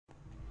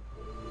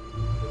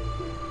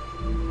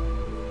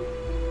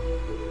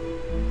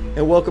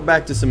And welcome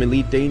back to some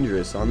Elite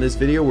Dangerous. On this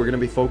video we're going to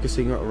be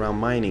focusing around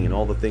mining and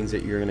all the things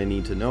that you're going to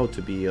need to know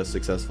to be a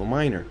successful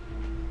miner.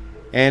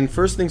 And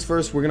first things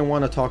first, we're going to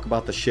want to talk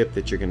about the ship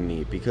that you're going to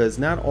need, because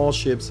not all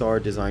ships are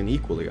designed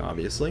equally,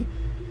 obviously.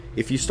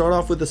 If you start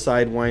off with a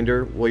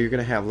Sidewinder, well, you're going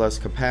to have less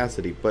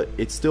capacity, but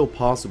it's still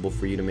possible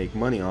for you to make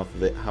money off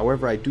of it.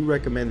 However, I do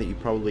recommend that you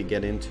probably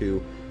get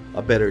into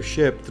a better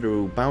ship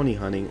through bounty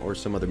hunting or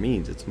some other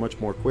means. It's much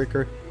more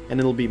quicker and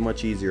it'll be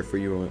much easier for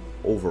you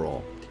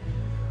overall.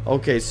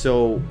 Okay,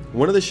 so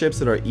one of the ships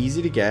that are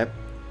easy to get,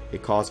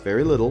 it costs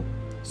very little,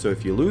 so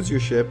if you lose your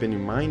ship in your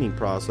mining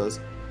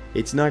process,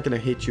 it's not going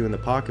to hit you in the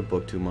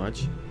pocketbook too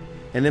much.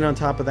 And then on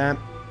top of that,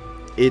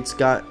 it's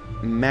got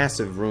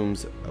massive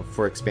rooms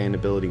for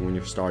expandability when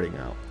you're starting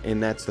out,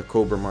 and that's the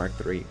Cobra Mark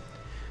III.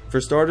 For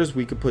starters,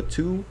 we could put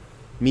 2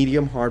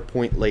 medium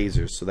hardpoint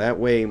lasers, so that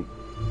way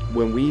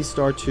when we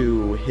start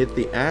to hit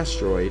the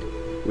asteroid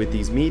with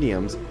these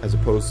mediums as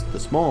opposed to the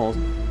smalls,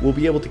 we'll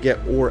be able to get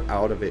ore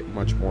out of it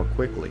much more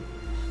quickly.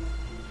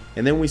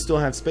 And then we still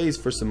have space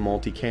for some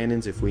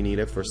multi-cannons if we need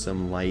it for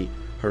some light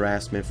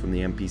harassment from the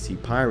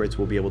NPC pirates.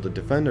 We'll be able to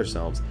defend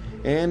ourselves.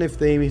 And if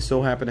they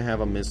so happen to have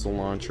a missile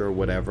launcher or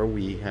whatever,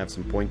 we have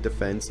some point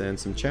defense and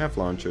some chaff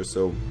launchers,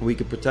 so we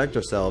could protect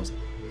ourselves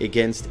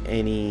against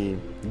any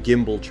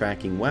gimbal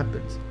tracking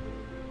weapons.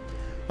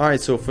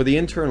 Alright, so for the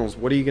internals,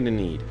 what are you going to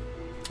need?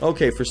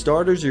 Okay, for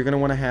starters, you're going to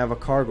want to have a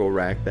cargo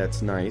rack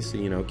that's nice.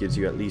 You know, it gives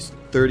you at least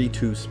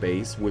 32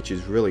 space, which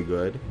is really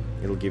good.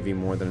 It'll give you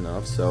more than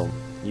enough, so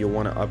you'll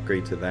want to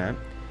upgrade to that.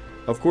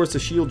 Of course, a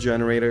shield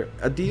generator.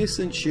 A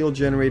decent shield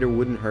generator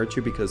wouldn't hurt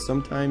you, because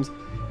sometimes,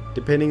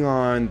 depending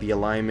on the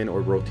alignment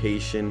or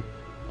rotation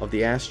of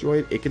the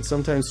asteroid, it can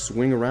sometimes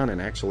swing around and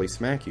actually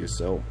smack you.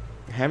 So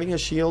having a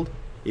shield,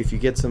 if you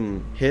get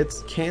some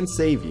hits, can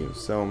save you.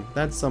 So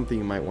that's something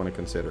you might want to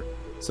consider.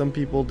 Some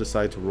people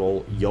decide to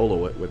roll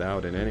YOLO it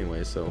without it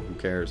anyway, so who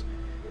cares.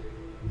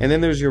 And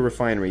then there's your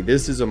refinery.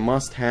 This is a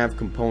must-have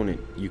component.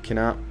 You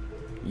can't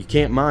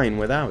mine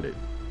without it.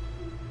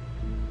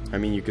 I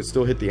mean, you can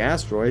still hit the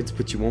asteroids,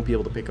 but you won't be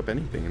able to pick up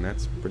anything, and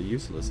that's pretty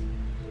useless.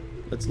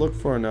 Let's look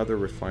for another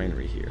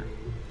refinery here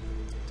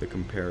to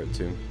compare it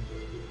to.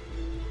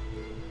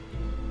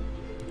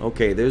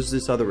 Okay, there's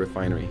this other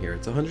refinery here.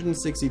 It's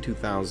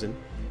 162,000.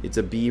 It's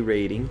a B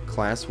rating,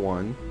 class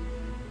 1.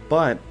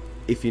 But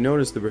if you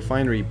notice, the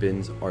refinery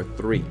bins are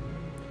 3.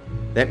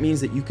 That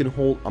means that you can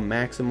hold a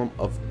maximum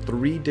of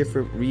 3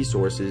 different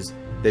resources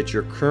that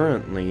you're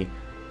currently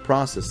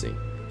processing.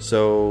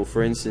 So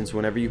for instance,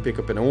 whenever you pick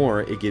up an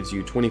ore, it gives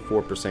you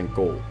 24%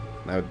 gold.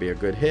 That would be a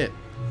good hit.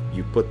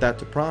 You put that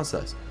to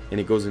process and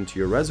it goes into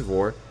your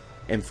reservoir,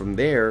 and from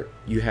there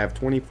you have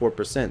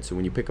 24%. So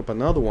when you pick up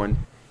another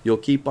one, you'll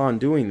keep on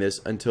doing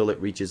this until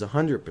it reaches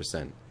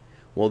 100%.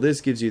 Well,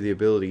 this gives you the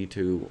ability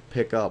to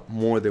pick up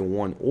more than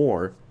 1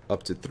 ore,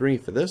 up to 3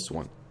 for this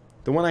one.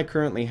 The one I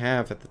currently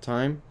have at the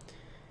time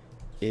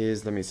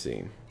is, let me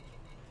see,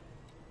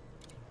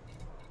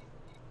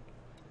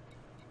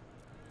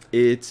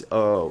 it's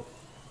a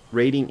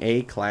rating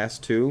A, class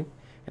 2,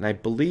 and I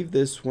believe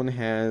this one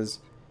has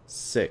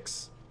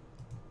 6.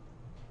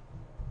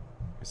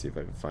 Let's see if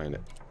I can find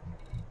it.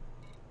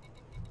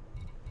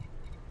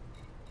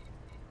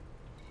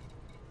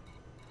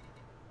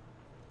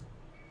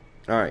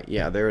 Alright,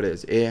 yeah, there it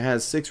is. It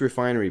has 6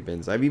 refinery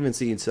bins. I've even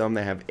seen some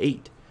that have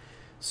 8.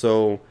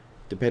 So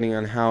depending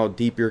on how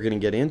deep you're going to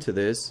get into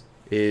this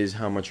is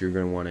how much you're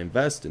going to want to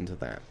invest into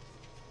that.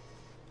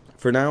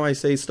 For now, I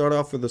say start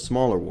off with a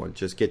smaller one.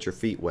 Just get your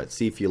feet wet.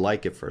 See if you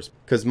like it first.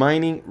 Because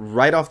mining,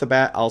 right off the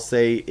bat, I'll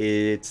say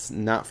it's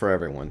not for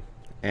everyone.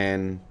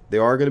 And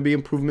there are going to be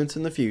improvements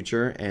in the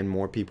future, and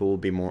more people will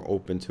be more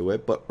open to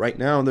it. But right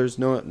now, there's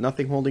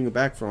nothing holding you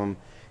back from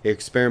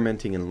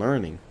experimenting and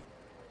learning.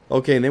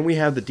 Okay, and then we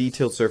have the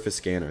detailed surface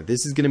scanner.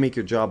 This is going to make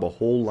your job a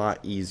whole lot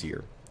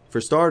easier. For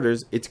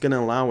starters, it's going to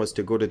allow us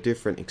to go to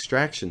different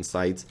extraction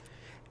sites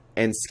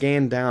and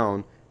scan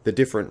down the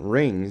different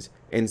rings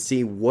and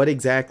see what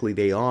exactly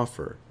they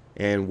offer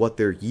and what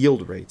their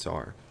yield rates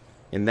are.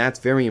 And that's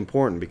very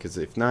important, because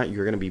if not,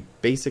 you're going to be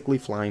basically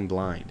flying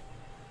blind.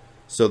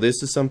 So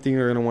this is something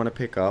you're going to want to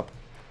pick up.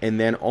 And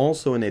then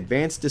also an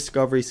advanced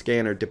discovery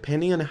scanner,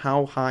 depending on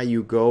how high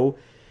you go,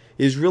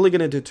 is really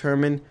going to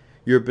determine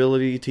your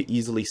ability to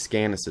easily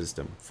scan a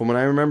system. From what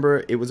I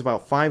remember, it was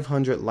about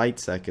 500 light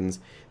seconds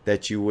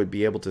that you would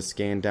be able to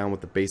scan down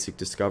with the basic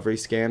discovery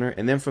scanner,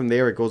 and then from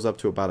there it goes up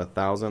to about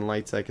 1,000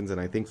 light seconds, and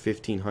I think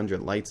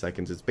 1,500 light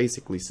seconds is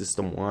basically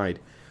system wide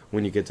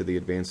when you get to the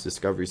advanced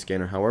discovery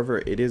scanner. However,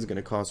 it is going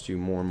to cost you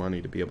more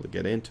money to be able to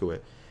get into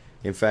it.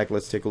 In fact,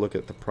 let's take a look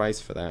at the price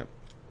for that.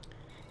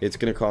 It's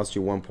going to cost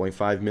you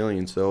 1.5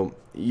 million. So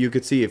you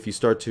could see, if you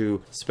start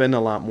to spend a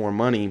lot more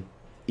money,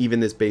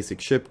 even this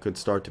basic ship could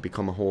start to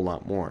become a whole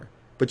lot more.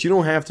 But you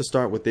don't have to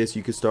start with this.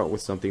 You could start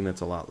with something that's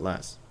a lot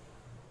less.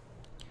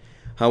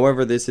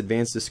 However, this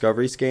advanced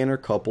discovery scanner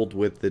coupled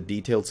with the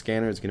detailed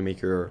scanner is going to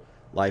make your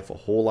life a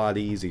whole lot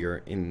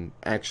easier in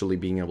actually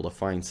being able to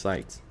find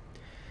sites.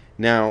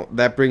 Now,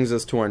 that brings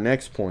us to our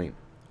next point.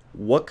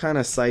 What kind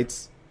of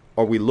sites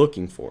are we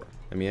looking for?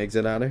 Let me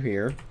exit out of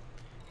here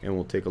and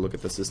we'll take a look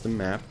at the system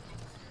map.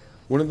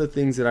 One of the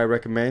things that I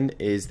recommend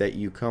is that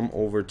you come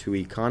over to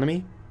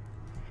economy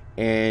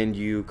and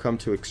you come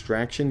to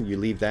extraction. You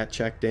leave that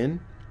checked in.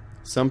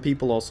 Some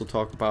people also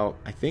talk about,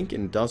 I think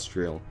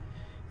industrial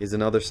is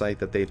another site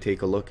that they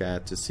take a look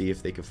at to see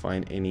if they can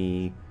find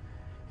any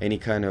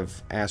kind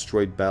of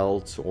asteroid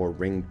belts or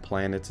ringed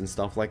planets and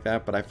stuff like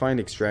that. But I find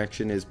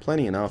extraction is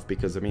plenty enough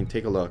because, I mean,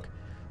 take a look.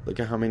 Look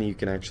at how many you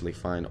can actually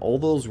find. All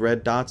those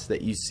red dots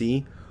that you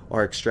see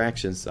are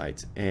extraction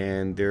sites,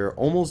 and they're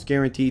almost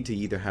guaranteed to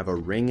either have a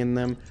ring in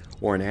them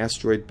or an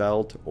asteroid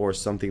belt or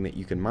something that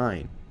you can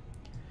mine.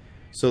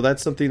 So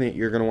that's something that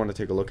you're going to want to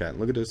take a look at.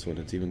 Look at this one.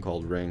 It's even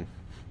called ring.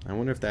 I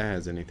wonder if that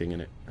has anything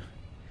in it.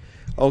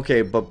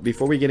 Okay, but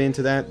before we get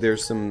into that,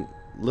 there's some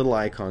little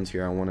icons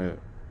here I want to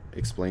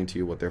explain to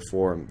you what they're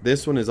for.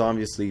 This one is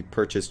obviously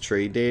purchase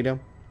trade data.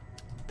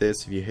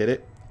 This, if you hit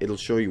it, it'll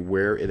show you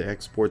where it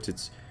exports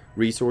its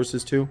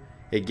resources to.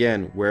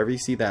 Again, wherever you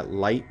see that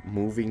light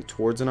moving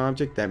towards an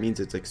object, that means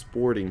it's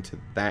exporting to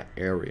that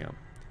area.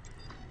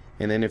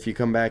 And then if you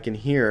come back in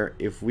here,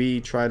 if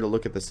we try to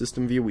look at the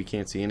system view, we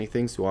can't see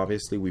anything, so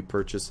obviously we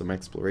purchased some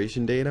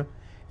exploration data.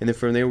 And then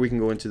from there we can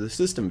go into the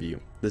system view.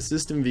 The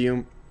system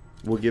view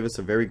will give us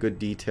a very good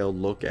detailed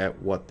look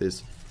at what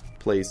this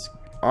place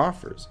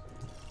offers.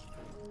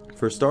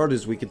 For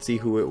starters, we could see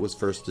who it was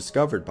first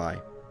discovered by,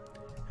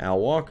 Al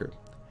Walker.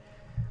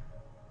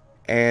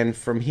 And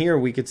from here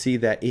we could see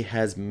that it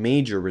has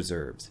major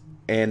reserves,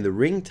 and the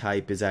ring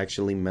type is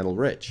actually metal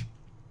rich.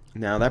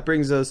 Now that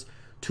brings us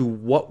to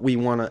what we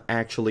want to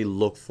actually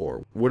look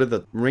for. What are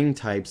the ring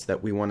types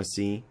that we want to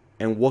see,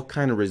 and what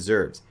kind of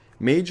reserves?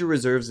 Major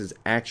reserves is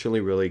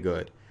actually really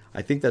good.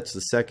 I think that's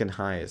the second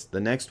highest.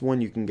 The next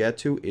one you can get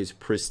to is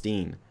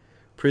Pristine.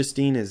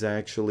 Pristine is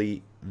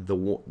actually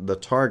the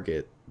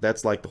target.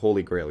 That's like the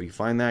holy grail. You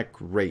find that,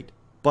 great.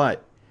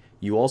 But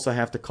you also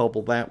have to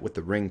couple that with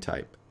the ring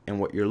type. And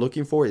what you're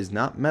looking for is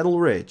not metal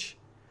rich.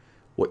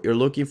 What you're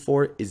looking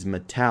for is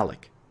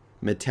metallic.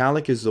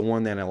 Metallic is the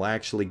one that will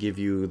actually give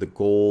you the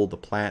gold, the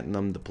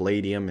platinum, the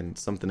palladium, and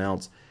something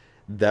else.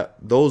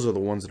 Those are the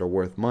ones that are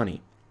worth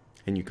money.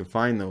 And you can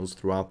find those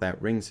throughout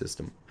that ring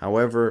system.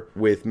 However,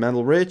 with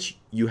metal rich,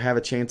 you have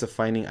a chance of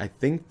finding, I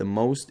think the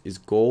most is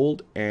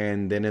gold,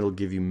 and then it'll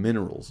give you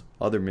minerals,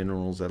 other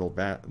minerals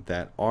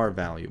that are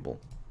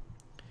valuable.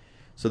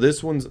 So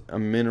this one's a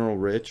mineral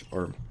rich,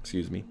 or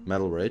excuse me,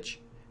 metal rich,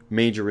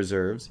 major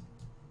reserves.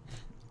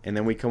 And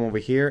then we come over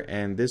here,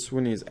 and this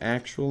one is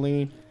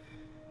actually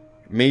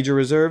major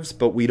reserves,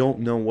 but we don't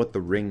know what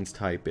the rings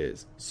type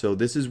is. So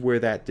this is where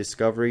that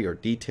discovery or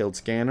detailed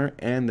scanner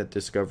and the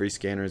discovery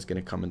scanner is going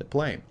to come into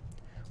play.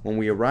 When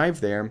we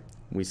arrive there,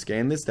 we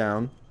scan this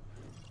down,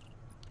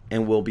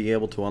 and we'll be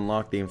able to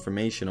unlock the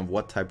information of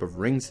what type of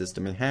ring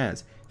system it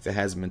has. If it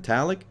has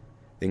metallic,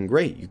 then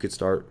great, you could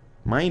start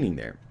mining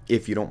there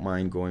if you don't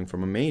mind going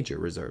from a major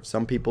reserve.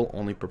 Some people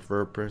only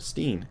prefer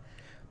pristine,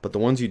 but the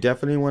ones you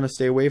definitely want to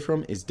stay away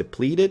from is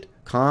depleted,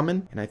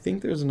 common, and I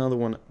think there's another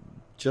one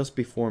just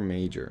before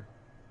major.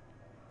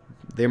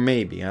 There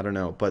may be, I don't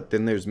know, but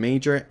then there's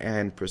major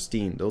and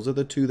pristine. Those are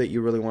the two that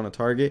you really want to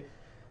target.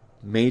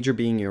 Major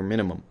being your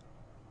minimum,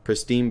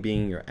 pristine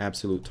being your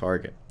absolute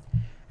target.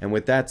 And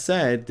with that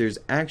said, there's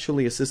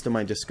actually a system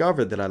I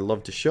discovered that I'd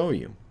love to show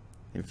you.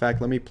 In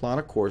fact, let me plot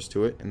a course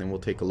to it, and then we'll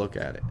take a look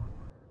at it.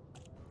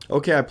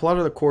 Okay, I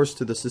plotted a course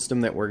to the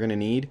system that we're going to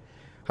need.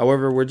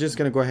 However, we're just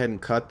going to go ahead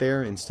and cut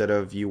there instead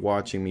of you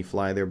watching me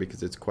fly there,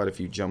 because it's quite a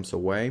few jumps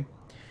away.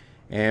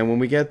 And when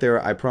we get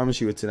there, I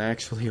promise you it's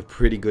actually a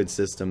pretty good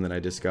system that I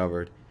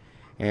discovered.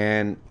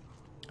 And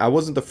I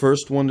wasn't the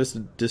first one to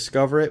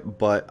discover it,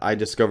 but I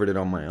discovered it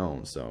on my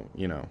own. So,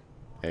 you know,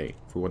 hey,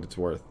 for what it's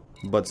worth.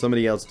 But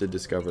somebody else did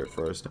discover it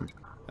first, and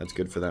that's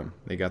good for them.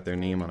 They got their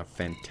name on a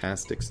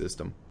fantastic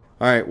system.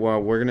 Alright,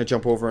 well, we're going to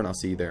jump over and I'll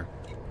see you there.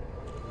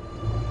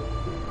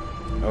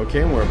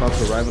 Okay, we're about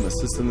to arrive on the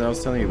system that I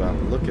was telling you about.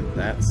 Look at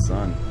that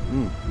sun.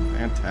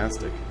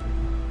 Fantastic.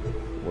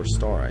 Or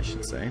star, I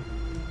should say.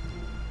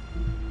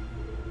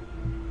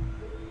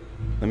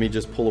 Let me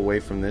just pull away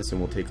from this and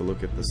we'll take a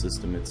look at the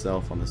system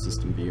itself on the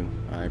system view.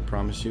 I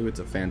promise you it's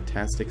a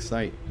fantastic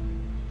sight.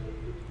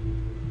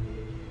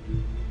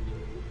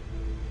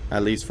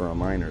 At least for a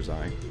miner's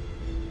eye.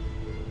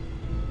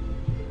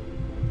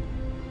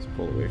 Let's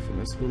pull away from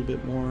this a little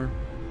bit more.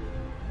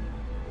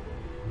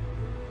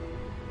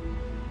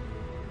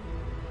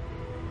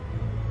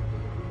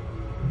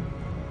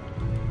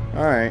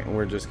 Alright,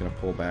 we're just going to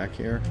pull back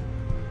here.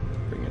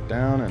 Bring it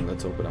down and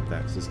let's open up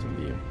that system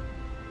view.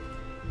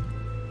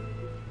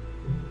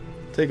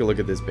 Take a look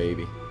at this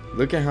baby.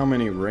 Look at how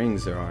many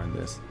rings there are in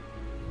this.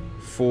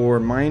 For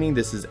mining,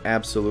 this is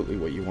absolutely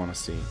what you want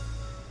to see.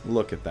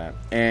 Look at that.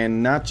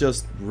 And not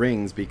just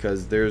rings,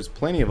 because there's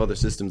plenty of other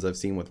systems I've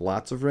seen with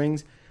lots of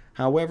rings.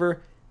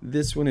 However,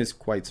 this one is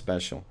quite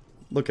special.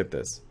 Look at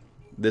this.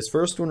 This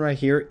first one right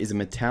here is a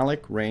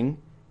metallic ring,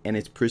 and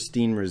it's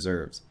pristine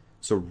reserves.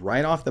 So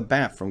right off the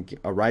bat, from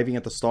arriving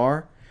at the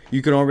star,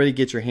 you can already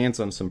get your hands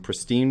on some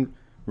pristine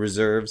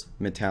reserves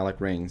metallic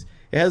rings.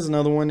 It has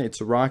another one.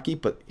 It's rocky,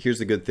 but here's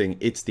the good thing.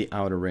 It's the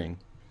outer ring.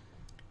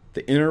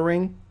 The inner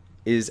ring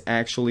is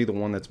actually the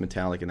one that's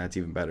metallic, and that's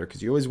even better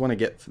because you always want to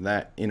get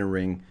that inner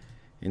ring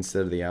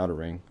instead of the outer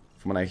ring.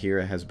 From what I hear,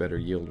 it has better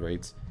yield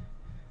rates.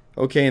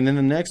 Okay, and then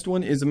the next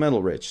one is a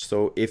metal rich.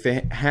 So if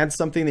it had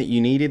something that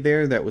you needed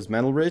there that was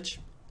metal rich,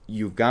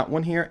 you've got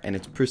one here, and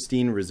it's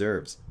pristine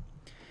reserves.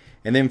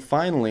 And then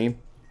finally,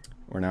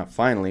 or not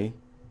finally,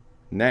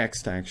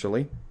 next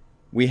actually,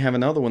 we have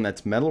another one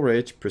that's metal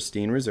rich,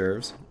 pristine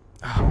reserves.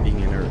 Being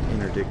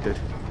interdicted.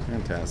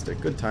 Fantastic.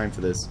 Good time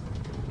for this.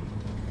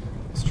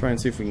 Let's try and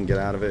see if we can get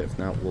out of it. If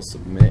not, we'll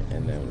submit,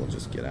 and then we'll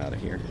just get out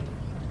of here.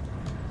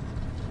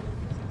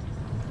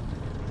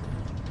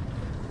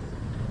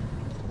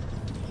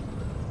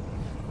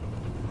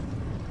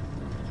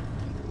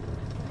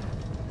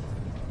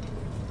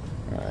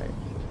 Alright.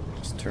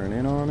 Just turn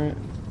in on it.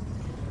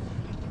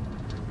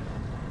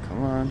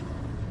 Come on.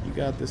 You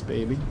got this,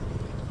 baby.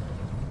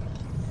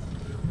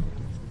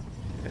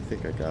 I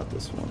think I got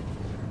this one.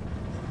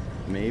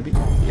 Maybe?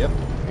 Yep.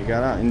 We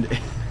got out.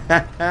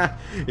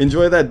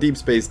 Enjoy that deep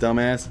space,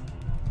 dumbass.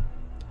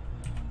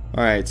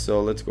 Alright,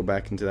 so let's go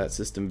back into that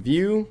system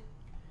view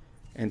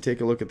and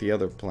take a look at the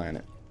other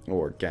planet,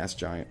 or gas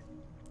giant.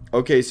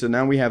 Okay, so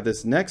now we have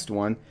this next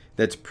one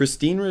that's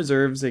pristine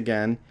reserves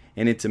again,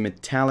 and it's a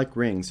metallic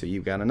ring, so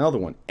you've got another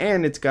one.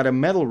 And it's got a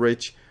metal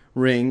rich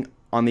ring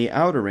on the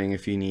outer ring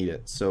if you need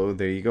it. So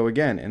there you go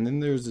again. And then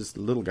there's this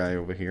little guy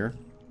over here.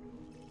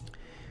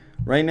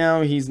 Right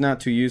now he's not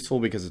too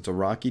useful because it's a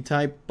rocky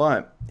type,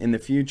 but in the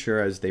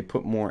future as they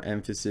put more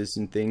emphasis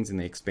in things and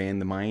they expand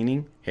the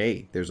mining,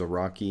 hey, there's a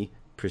rocky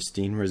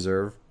pristine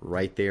reserve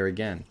right there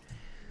again.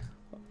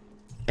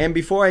 And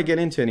before I get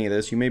into any of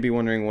this, you may be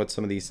wondering what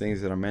some of these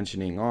things that I'm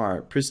mentioning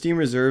are. Pristine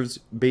reserves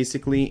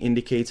basically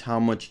indicates how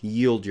much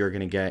yield you're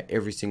going to get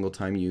every single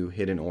time you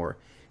hit an ore.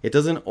 It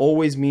doesn't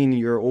always mean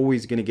you're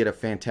always going to get a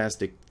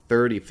fantastic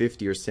 30,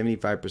 50, or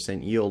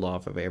 75% yield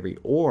off of every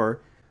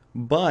ore,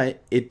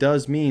 but it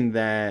does mean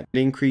that it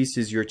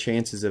increases your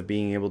chances of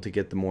being able to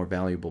get the more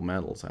valuable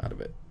metals out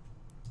of it.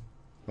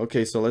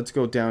 Okay, so let's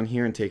go down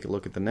here and take a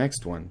look at the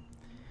next one.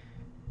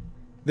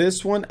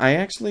 This one, I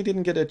actually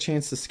didn't get a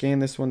chance to scan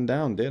this one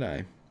down, did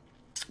I?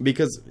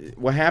 Because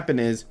what happened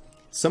is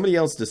somebody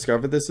else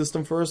discovered this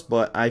system first,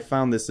 but I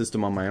found this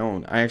system on my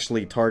own. I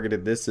actually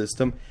targeted this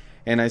system,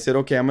 and I said,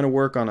 okay, I'm going to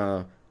work on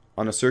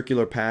a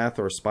circular path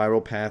or a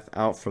spiral path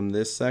out from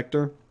this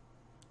sector.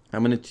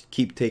 I'm going to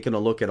keep taking a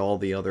look at all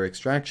the other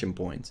extraction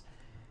points.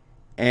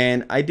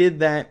 And I did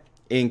that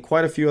in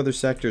quite a few other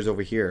sectors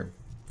over here,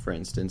 for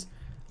instance.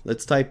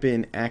 Let's type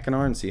in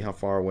Achenar and see how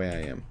far away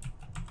I am.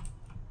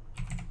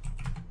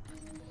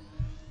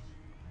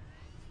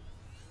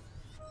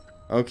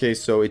 Okay,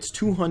 so it's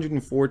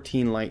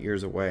 214 light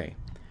years away.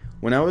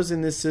 When I was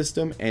in this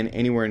system and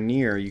anywhere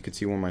near, you could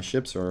see where my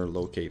ships are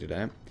located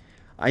at.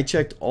 I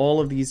checked all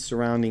of these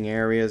surrounding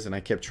areas and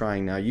I kept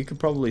trying. Now, you could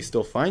probably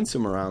still find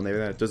some around there.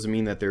 That doesn't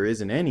mean that there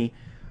isn't any.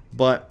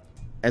 But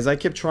as I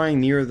kept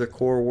trying near the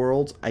core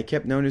worlds, I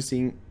kept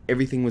noticing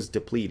everything was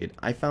depleted.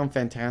 I found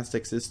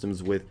fantastic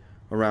systems with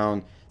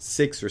around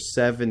 6 or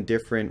 7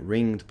 different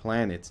ringed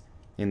planets.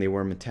 And they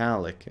were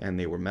metallic and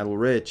they were metal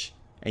rich.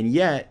 And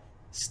yet,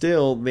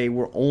 still, they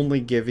were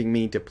only giving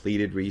me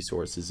depleted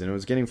resources. And it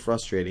was getting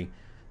frustrating.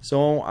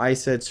 So I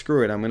said,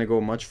 screw it, I'm going to go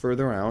much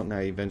further out, and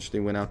I eventually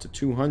went out to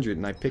 200,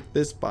 and I picked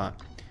this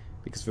spot.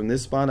 Because from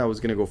this spot, I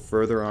was going to go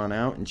further on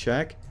out and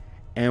check.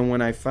 And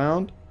when I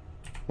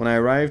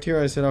arrived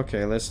here, I said,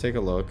 okay, let's take a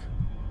look.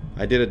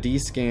 I did a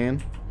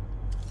D-scan,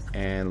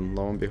 and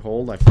lo and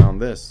behold, I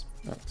found this.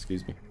 Oh,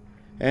 excuse me.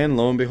 And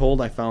lo and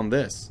behold, I found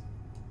this.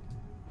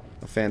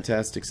 A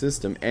fantastic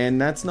system.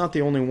 And that's not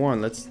the only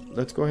one. Let's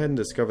go ahead and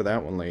discover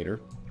that one later.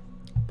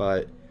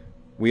 But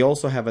we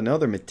also have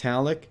another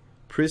metallic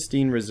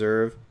pristine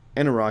reserve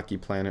and a rocky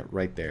planet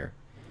right there.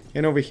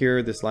 And over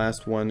here, this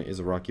last one is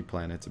a rocky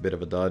planet. It's a bit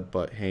of a dud,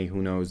 but hey,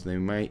 who knows, they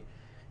might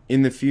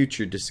in the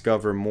future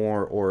discover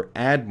more or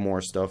add more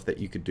stuff that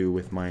you could do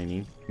with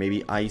mining.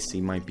 Maybe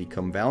icy might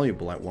become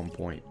valuable at one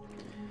point.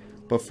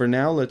 But for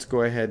now, let's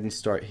go ahead and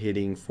start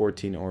hitting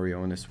 14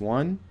 Orionis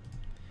 1.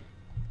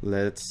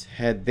 Let's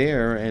head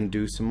there and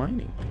do some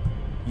mining.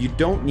 You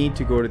don't need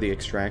to go to the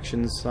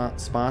extraction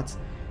spots.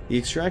 The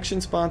extraction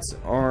spots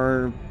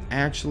are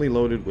actually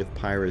loaded with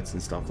pirates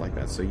and stuff like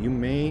that. So you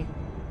may,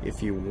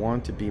 if you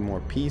want to be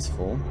more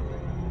peaceful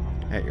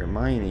at your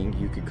mining,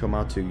 you could come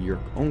out to your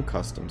own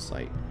custom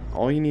site.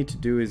 All you need to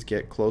do is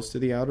get close to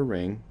the outer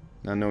ring.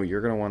 Now, no,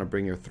 you're going to want to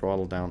bring your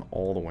throttle down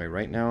all the way.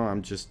 Right now,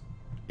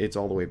 it's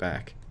all the way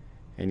back.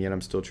 And yet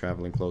I'm still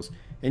traveling close.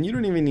 And you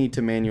don't even need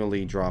to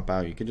manually drop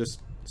out. You can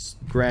just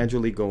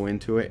gradually go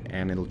into it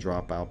and it'll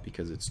drop out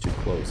because it's too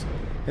close.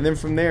 And then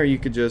from there, you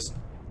could just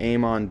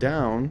aim on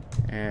down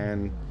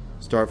and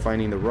start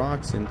finding the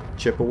rocks and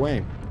chip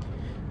away.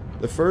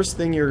 The first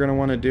thing you're going to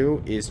want to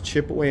do is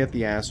chip away at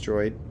the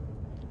asteroid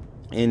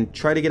and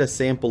try to get a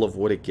sample of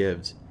what it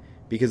gives.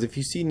 Because if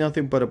you see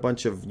nothing but a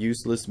bunch of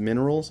useless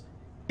minerals,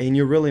 and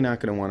you're really not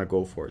going to want to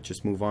go for it,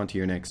 just move on to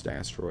your next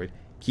asteroid.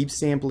 Keep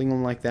sampling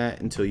them like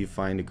that until you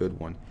find a good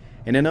one.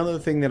 And another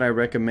thing that I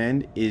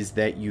recommend is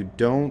that you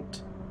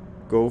don't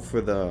go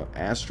for the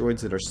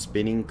asteroids that are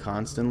spinning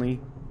constantly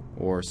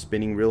or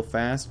spinning real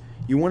fast.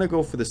 You want to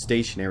go for the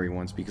stationary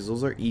ones because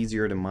those are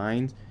easier to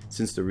mine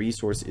since the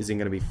resource isn't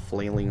going to be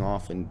flailing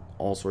off in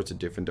all sorts of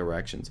different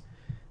directions.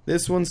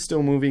 This one's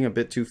still moving a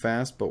bit too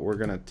fast, but we're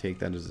going to take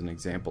that as an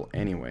example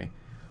anyway.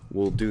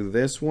 We'll do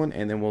this one,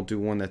 and then we'll do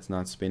one that's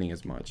not spinning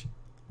as much.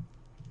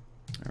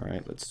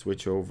 Alright, let's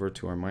switch over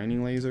to our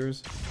mining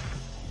lasers.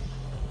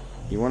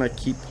 You want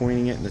to keep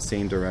pointing it in the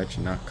same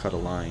direction, not cut a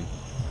line.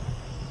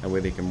 That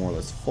way they can more or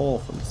less fall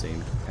from the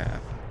same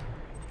path.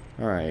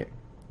 Alright,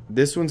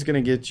 this one's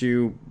going to get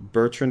you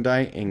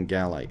Bertrandite and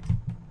Gallite.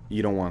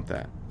 You don't want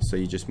that, so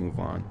you just move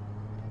on.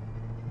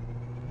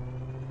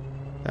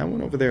 That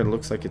one over there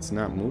looks like it's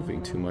not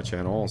moving too much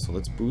at all, so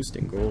let's boost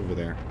and go over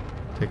there.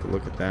 Take a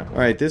look at that.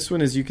 Alright, this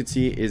one, as you can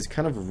see, is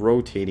kind of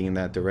rotating in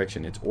that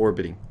direction. It's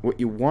orbiting. What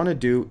you want to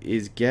do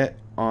is get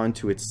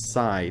onto its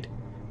side.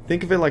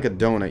 Think of it like a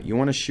donut. You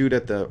want to shoot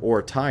at the, or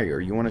a tire,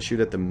 you want to shoot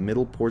at the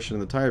middle portion of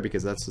the tire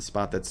because that's the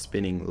spot that's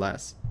spinning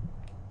less.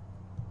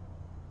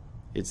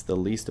 It's the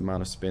least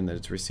amount of spin that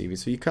it's receiving.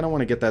 So you kind of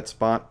want to get that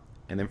spot,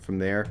 and then from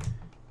there,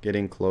 get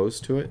in close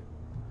to it,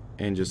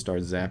 and just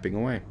start zapping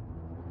away.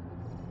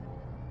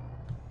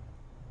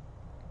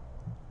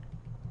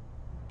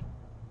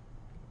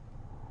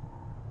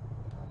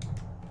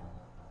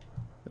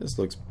 This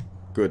looks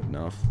good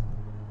enough.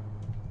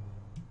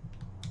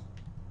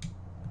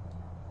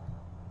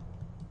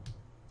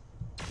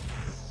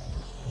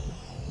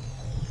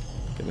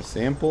 Get a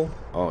sample.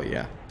 Oh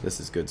yeah, this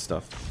is good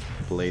stuff.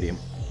 Palladium.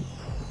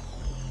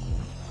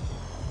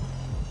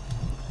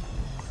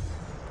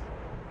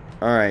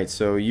 Alright,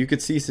 so you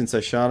could see since I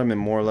shot them in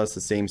more or less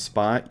the same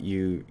spot,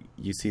 you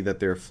see that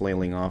they're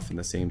flailing off in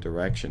the same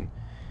direction.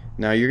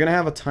 Now you're going to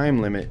have a time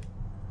limit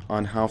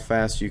on how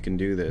fast you can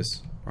do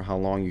this, or how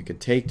long you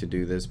could take to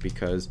do this,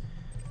 because,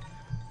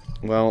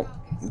 well,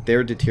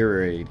 they're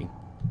deteriorating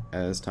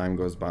as time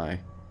goes by.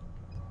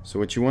 So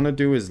what you want to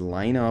do is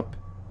line up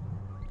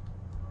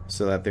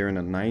so that they're in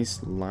a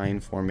nice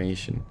line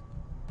formation.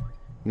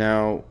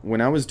 Now,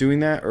 when I was doing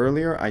that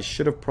earlier, I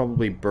should have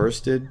probably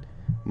bursted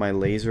my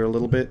laser a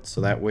little bit so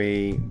that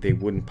way they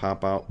wouldn't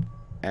pop out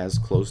as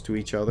close to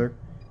each other.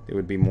 There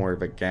would be more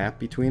of a gap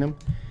between them.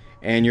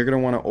 And you're going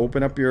to want to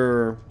open up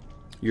your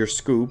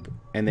scoop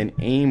and then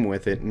aim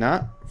with it,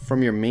 not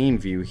from your main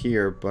view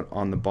here, but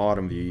on the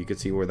bottom view. You can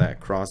see where that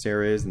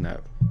crosshair is in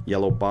that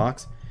yellow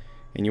box,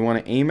 and you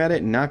want to aim at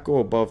it and not go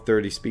above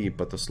 30 speed,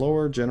 but the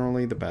slower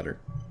generally the better.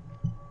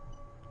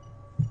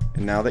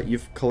 And now that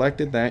you've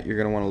collected that, you're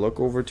going to want to look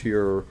over to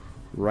your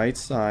right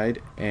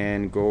side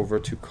and go over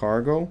to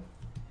cargo,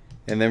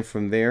 and then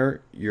from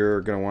there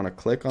you're going to want to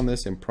click on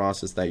this and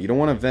process that. You don't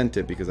want to vent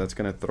it because that's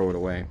going to throw it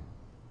away.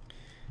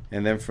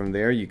 And then from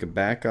there you can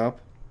back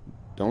up.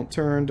 Don't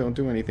turn, don't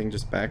do anything,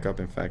 just back up.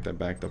 In fact, I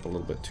backed up a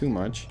little bit too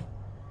much.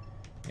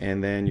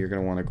 And then you're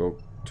going to want to go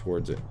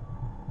towards it.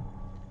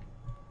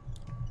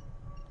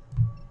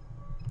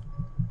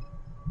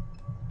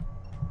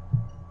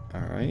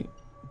 Alright.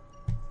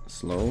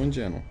 Slow and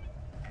gentle.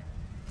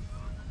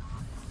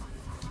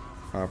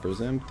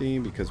 Hopper's empty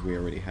because we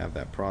already have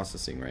that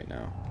processing right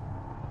now.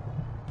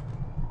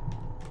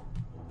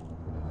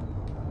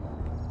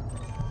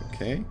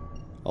 Okay.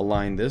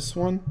 Align this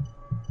one.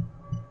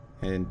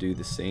 And do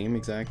the same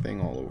exact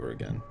thing all over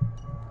again.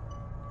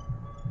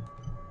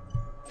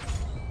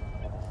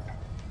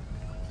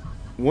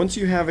 Once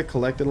you have it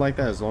collected like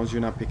that, as long as you're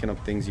not picking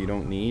up things you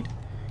don't need,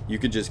 you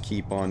could just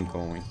keep on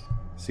going.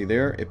 See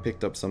there? It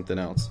picked up something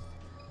else.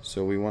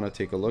 So we want to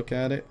take a look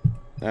at it.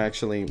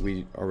 Actually,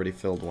 we already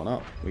filled one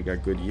up. We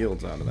got good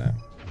yields out of that.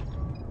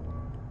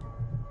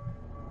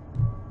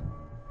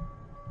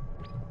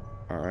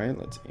 Alright,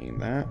 let's aim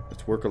that.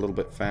 Let's work a little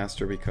bit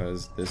faster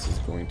because this is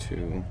going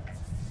to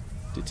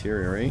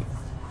deteriorate.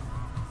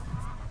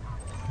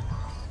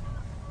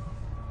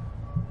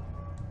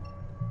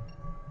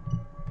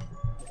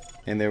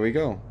 And there we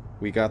go.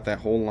 We got that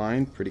whole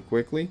line pretty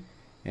quickly,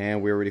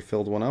 and we already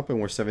filled one up,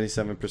 and we're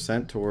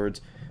 77%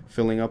 towards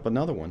filling up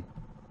another one.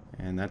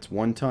 And that's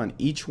 1 ton.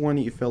 Each one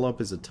you fill up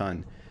is a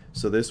ton.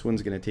 So this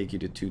one's going to take you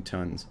to 2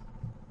 tons.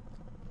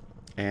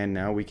 And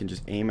now we can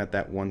just aim at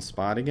that one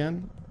spot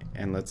again,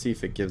 and let's see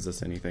if it gives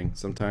us anything.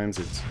 Sometimes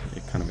it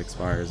kind of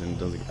expires and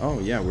doesn't. Oh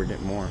yeah, we're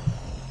getting more.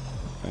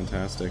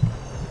 Fantastic.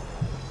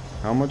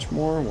 How much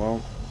more?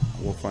 Well,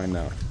 we'll find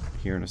out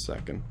here in a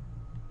second.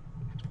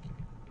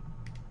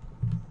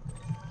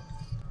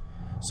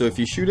 So if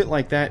you shoot it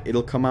like that,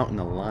 it'll come out in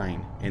a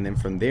line, and then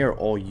from there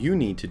all you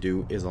need to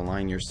do is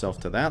align yourself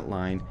to that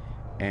line,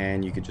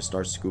 and you could just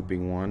start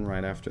scooping one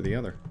right after the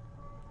other.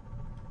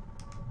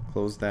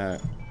 Close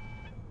that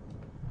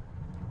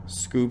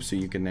scoop so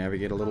you can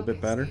navigate a little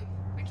bit better.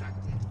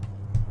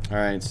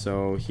 Alright,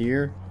 so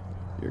here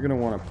you're going to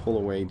want to pull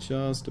away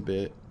just a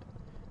bit.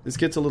 This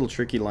gets a little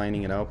tricky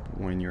lining it up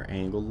when you're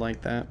angled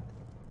like that,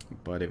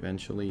 but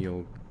eventually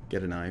you'll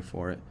get an eye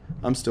for it.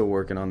 I'm still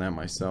working on that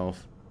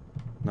myself.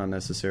 Not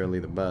necessarily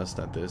the best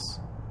at this.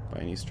 by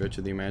any stretch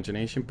of the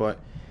imagination, but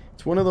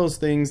it's one of those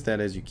things that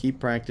as you keep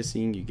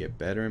practicing, you get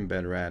better and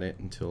better at it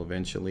until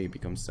eventually it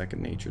becomes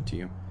second nature to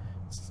you.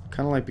 It's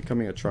kind of like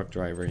becoming a truck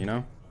driver, you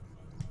know?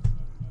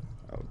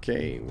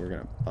 Okay,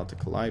 we're about to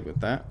collide with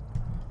that.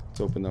 Let's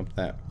open up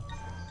that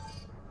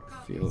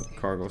field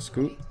cargo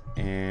scoop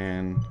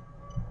and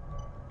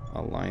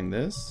align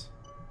this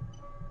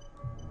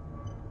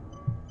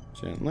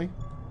gently.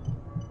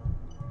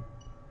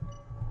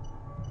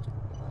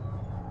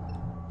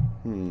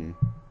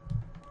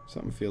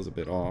 Something feels a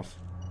bit off.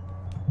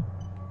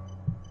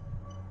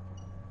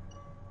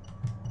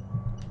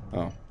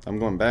 Oh, I'm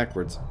going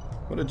backwards.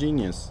 What a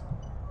genius.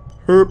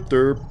 Herp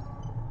derp.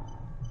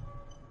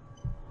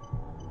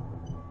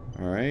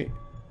 Alright,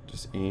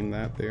 just aim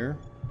that there.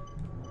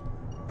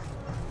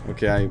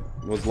 Okay, I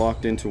was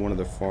locked into one of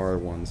the far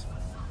ones,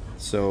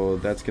 so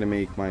that's going to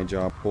make my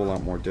job a whole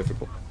lot more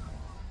difficult.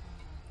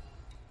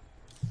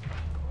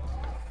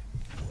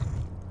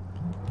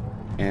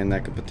 And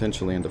that could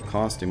potentially end up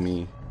costing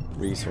me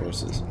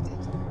resources.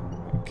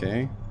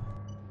 Okay.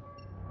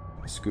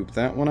 Scoop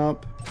that one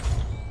up.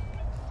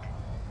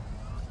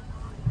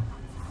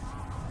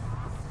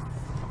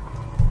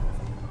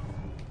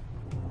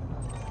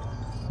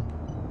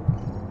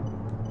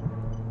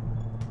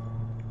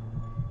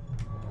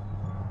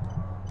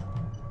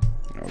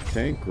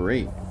 Okay,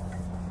 great.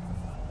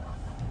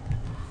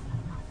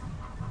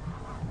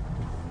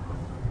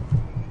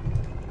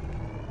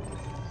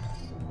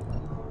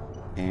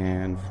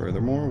 And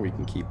furthermore, we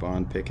can keep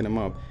on picking them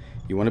up.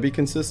 You want to be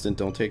consistent,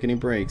 don't take any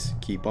breaks.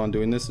 Keep on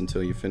doing this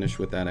until you finish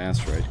with that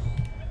asteroid.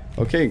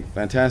 Okay,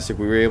 fantastic.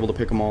 We were able to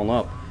pick them all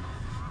up.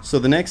 So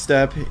the next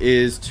step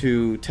is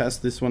to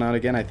test this one out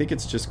again. I think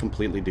it's just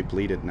completely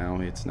depleted now.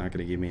 It's not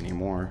going to give me any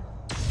more.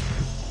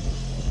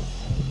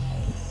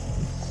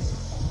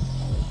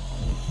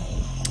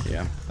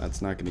 Yeah,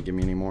 that's not going to give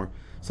me any more.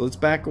 So let's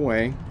back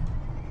away.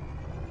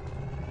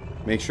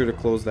 Make sure to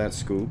close that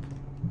scoop.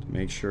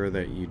 Make sure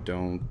that you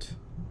don't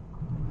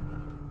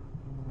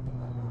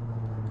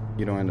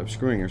end up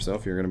screwing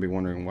yourself. You're going to be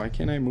wondering, why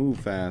can't I move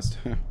fast?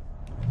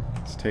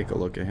 Let's take a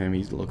look at him.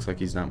 He looks like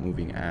he's not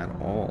moving at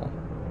all,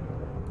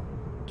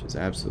 which is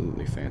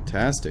absolutely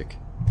fantastic.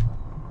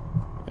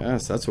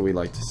 Yes, that's what we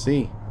like to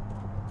see.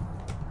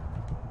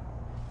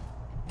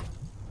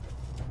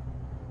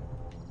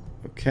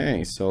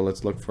 Okay, so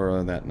let's look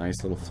for that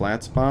nice little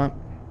flat spot.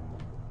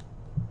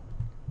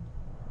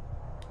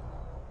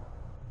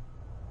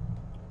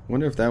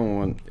 Wonder if that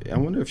one, I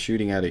wonder if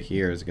shooting at it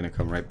here is going to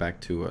come right back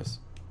to us.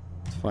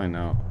 Let's find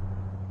out.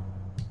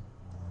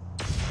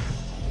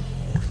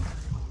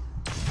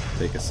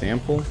 Take a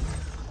sample.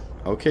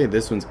 Okay,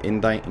 this one's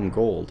indite in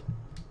gold.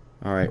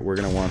 Alright, we're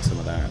going to want some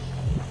of that.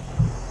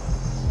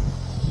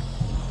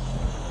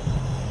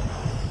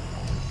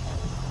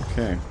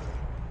 Okay.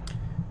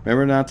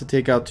 Remember not to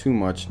take out too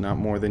much, not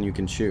more than you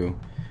can chew.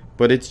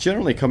 But it's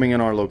generally coming in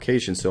our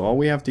location, so all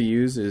we have to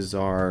use is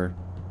our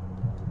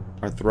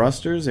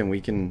thrusters, and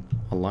we can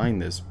align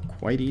this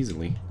quite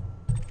easily.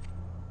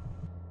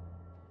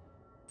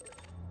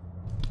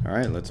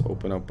 Alright, let's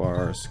open up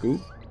our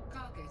scoop.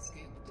 Cargo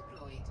scoop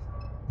deployed.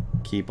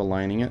 Keep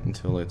aligning it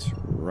until it's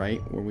right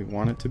where we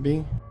want it to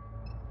be.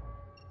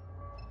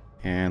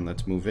 And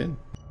let's move in.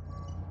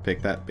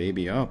 Pick that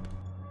baby up.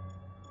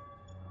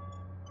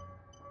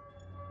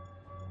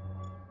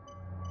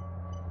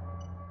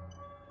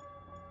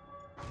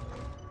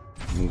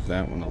 Move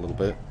that one a little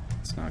bit.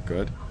 It's not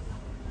good.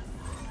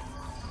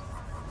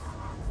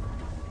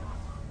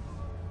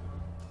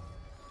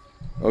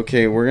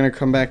 Okay, we're going to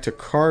come back to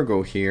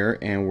cargo here,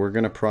 and we're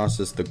going to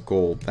process the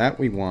gold. That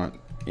we want.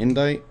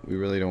 Indite, we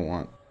really don't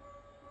want.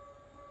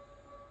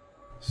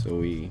 So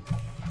we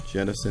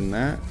jettison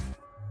that.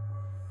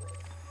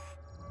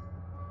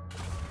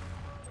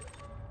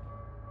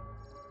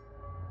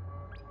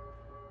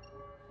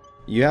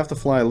 You have to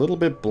fly a little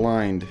bit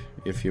blind,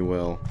 if you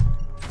will,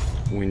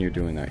 when you're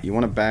doing that. You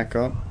want to back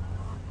up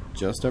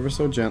just ever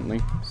so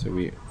gently, so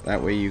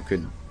that way you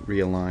could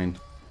realign.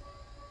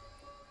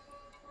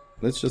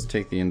 Let's just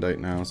take the indite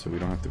now so we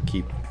don't have to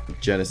keep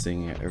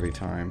jettisoning it every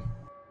time.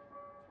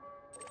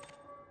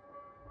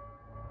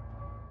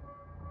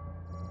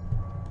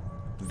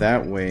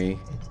 That way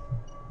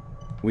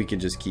we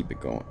can just keep it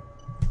going.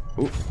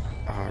 Oop.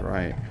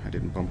 Alright, I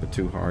didn't bump it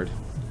too hard.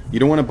 You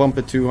don't want to bump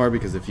it too hard,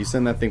 because if you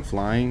send that thing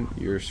flying,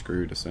 you're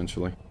screwed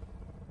essentially.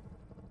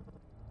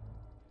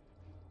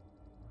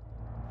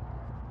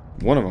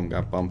 One of them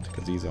got bumped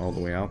because he's all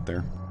the way out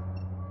there.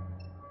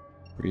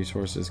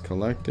 Resources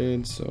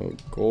collected, so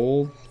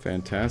gold,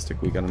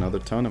 fantastic, we got another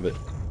ton of it.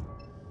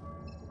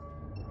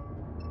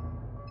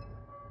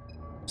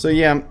 So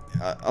yeah,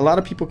 a lot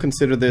of people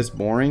consider this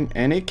boring,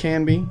 and it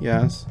can be,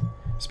 yes,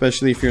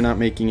 especially if you're not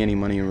making any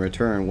money in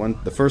return.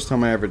 The first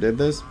time I ever did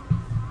this,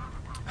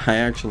 I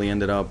actually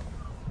ended up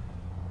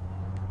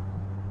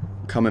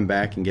coming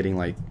back and getting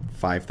like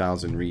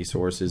 5,000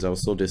 resources. I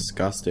was so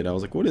disgusted. I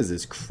was like, what is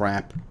this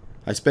crap?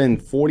 I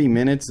spend 40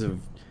 minutes of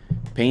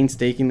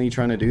painstakingly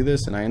trying to do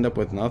this, and I end up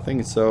with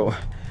nothing. So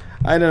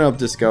I ended up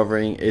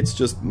discovering it's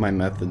just my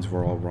methods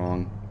were all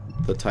wrong.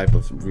 the type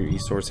of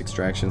resource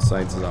extraction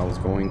sites as I was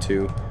going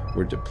to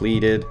were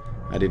depleted.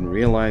 I didn't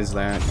realize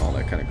that, all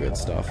that kind of good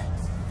stuff.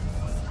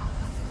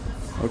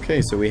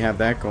 Okay, so we have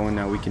that going.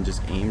 Now we can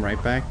just aim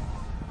right back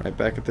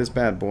at this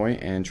bad boy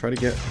and try to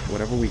get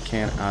whatever we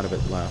can out of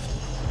it left.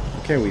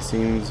 Okay, we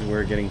seems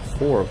we're getting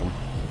 4 of them.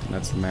 And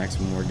that's the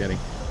maximum we're getting.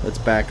 Let's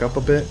back up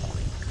a bit.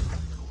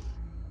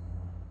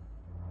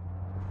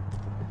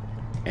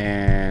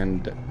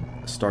 And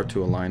start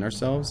to align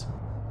ourselves.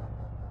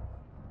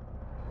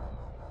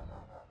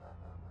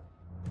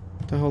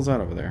 What the hell's that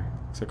over there?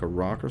 Looks like a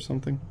rock or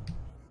something.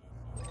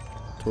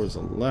 Towards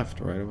the left,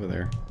 right over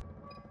there.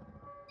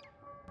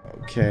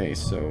 Okay,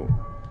 so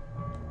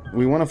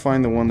we want to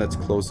find the one that's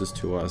closest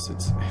to us.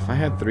 If I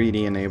had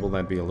 3D enabled,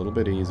 that'd be a little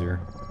bit easier.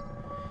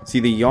 See,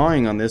 the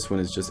yawing on this one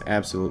is just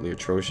absolutely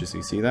atrocious.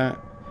 You see that?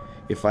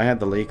 If I had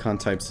the Lakon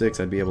Type 6,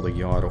 I'd be able to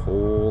yaw it a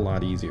whole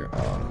lot easier.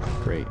 Oh,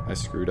 great. I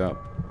screwed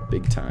up.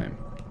 Big time.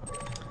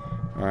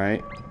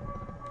 Alright.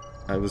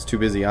 I was too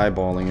busy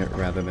eyeballing it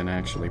rather than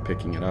actually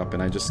picking it up,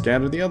 and I just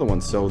scattered the other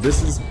one. So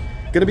this is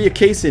going to be a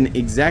case in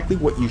exactly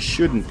what you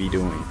shouldn't be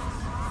doing.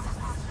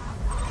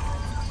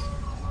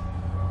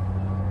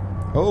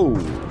 Oh.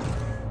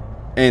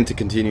 And to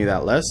continue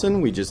that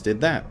lesson, we just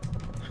did that.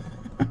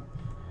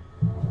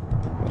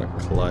 What a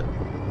clut.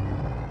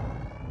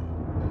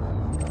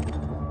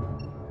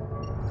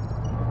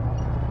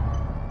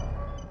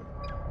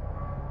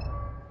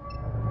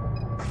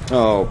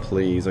 Oh,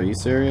 please. Are you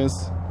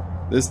serious?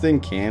 This thing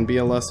can be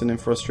a lesson in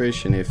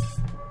frustration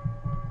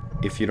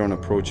if you don't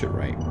approach it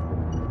right.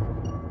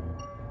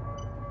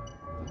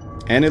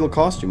 And it'll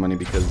cost you money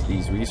because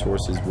these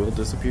resources will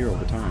disappear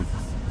over time.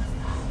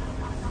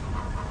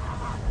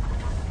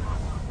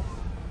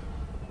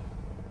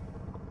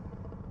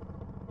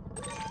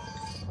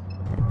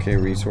 Okay,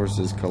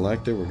 resources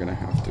collected. We're gonna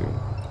have to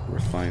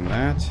refine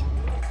that.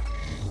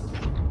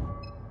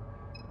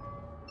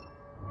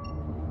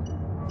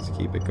 Let's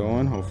keep it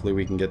going. Hopefully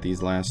we can get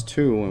these last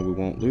 2 and we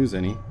won't lose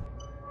any.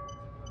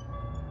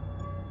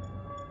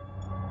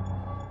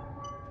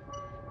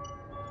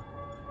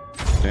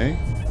 Okay.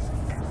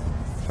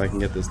 If I can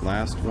get this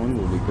last one,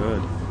 we'll be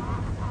good.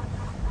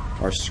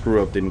 Our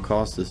screw up didn't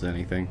cost us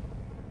anything.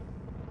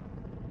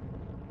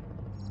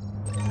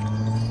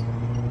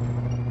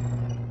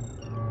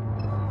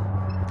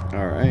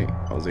 Alright,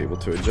 I was able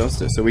to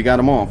adjust it. So we got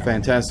them all.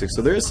 Fantastic.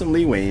 So there is some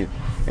leeway.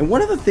 And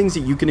one of the things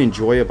that you can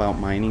enjoy about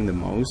mining the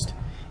most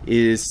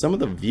is some of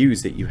the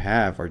views that you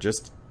have are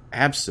just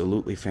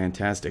absolutely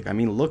fantastic. I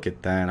mean, look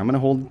at that. I'm going to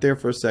hold it there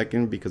for a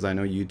second because I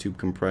know YouTube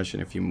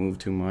compression, if you move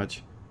too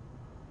much,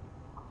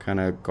 kind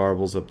of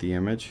garbles up the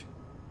image.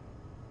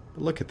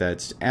 But look at that.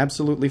 It's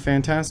absolutely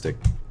fantastic.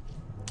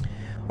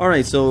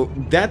 Alright, so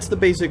that's the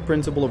basic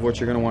principle of what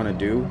you're going to want to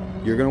do.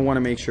 You're going to want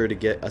to make sure to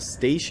get a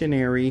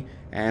stationary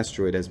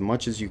asteroid as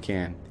much as you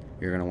can.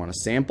 You're going to want to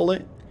sample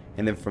it,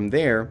 and then from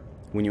there,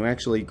 when you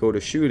actually go to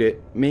shoot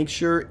it, make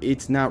sure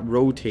it's not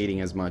rotating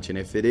as much. And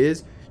if it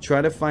is,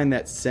 try to find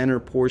that center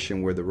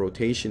portion where the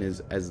rotation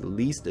is as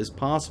least as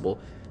possible,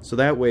 so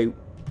that way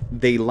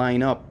they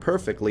line up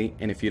perfectly.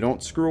 And if you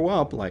don't screw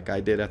up like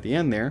I did at the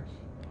end there,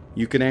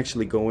 you can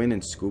actually go in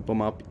and scoop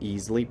them up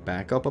easily,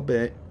 back up a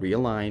bit,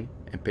 realign,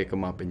 and pick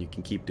them up, and you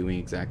can keep doing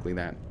exactly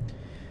that.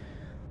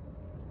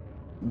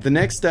 The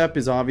next step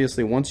is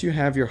obviously once you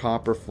have your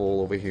hopper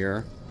full over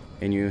here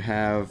and you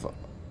have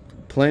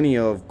plenty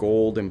of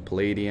gold and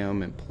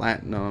palladium and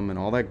platinum and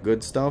all that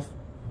good stuff,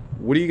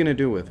 what are you going to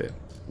do with it?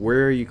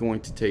 Where are you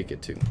going to take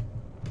it to?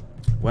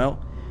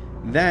 Well,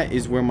 that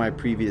is where my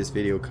previous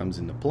video comes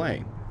into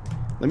play.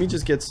 Let me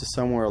just get to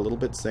somewhere a little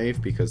bit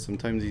safe, because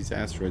sometimes these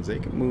asteroids, they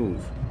can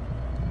move.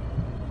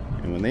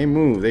 And when they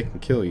move, they can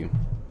kill you.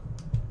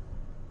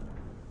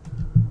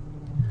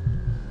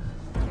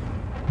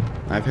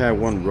 I've had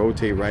one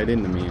rotate right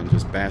into me and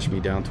just bash me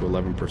down to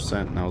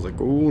 11%, and I was like,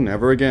 ooh,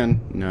 never again,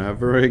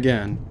 never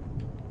again.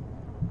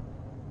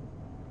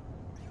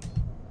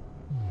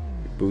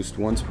 Boost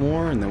once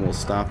more, and then we'll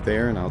stop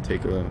there, and I'll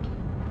take a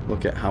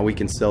look at how we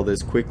can sell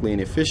this quickly and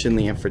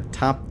efficiently and for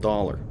top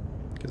dollar,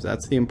 because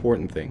that's the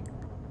important thing.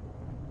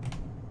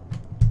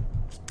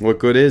 What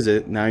good is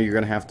it? Now you're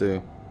going to have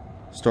to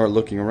start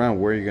looking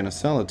around where you're going to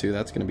sell it to.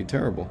 That's going to be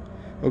terrible.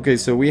 Okay,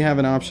 so we have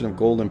an option of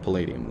gold and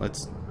palladium.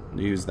 Let's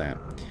use that.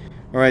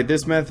 Alright,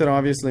 this method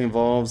obviously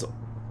involves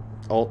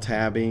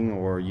alt-tabbing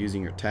or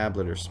using your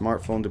tablet or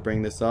smartphone to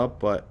bring this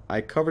up, but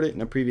I covered it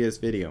in a previous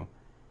video.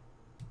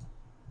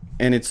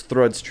 And it's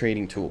Threads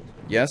trading tool.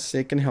 Yes,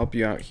 it can help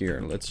you out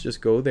here. Let's just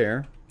go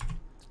there.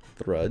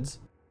 Threads.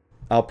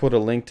 I'll put a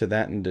link to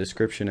that in the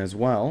description as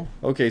well.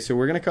 Okay, so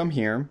we're going to come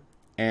here,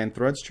 and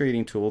Threads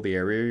trading tool, the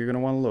area you're going to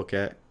want to look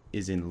at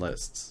is in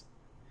lists.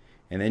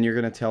 And then you're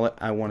going to tell it,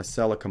 I want to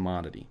sell a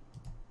commodity.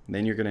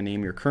 Then you're going to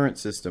name your current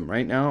system.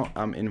 Right now,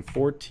 I'm in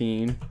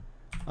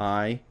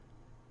 14I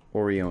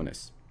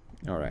Orionis.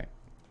 Alright.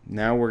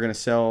 Now we're going to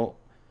sell,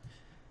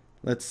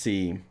 let's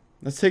see.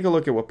 Let's take a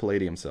look at what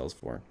palladium sells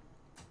for.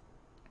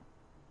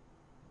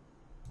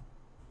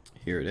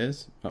 Here it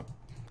is. Oh,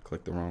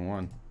 clicked the wrong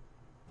one.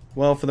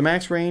 Well, for the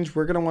max range,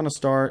 we're going to want to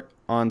start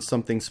on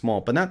something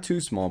small, but not too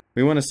small.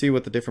 We want to see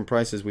what the different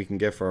prices we can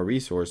get for our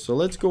resource. So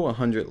let's go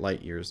 100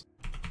 light years.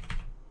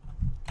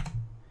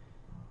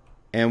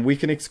 And we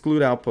can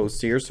exclude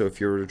outposts here. So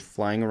if you're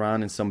flying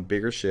around in some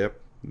bigger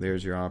ship,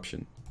 there's your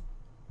option.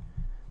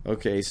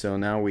 Okay, so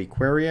now we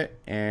query it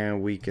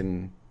and we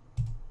can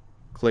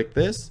click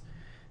this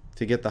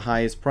to get the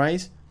highest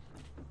price.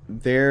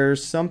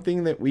 There's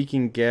something that we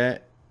can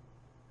get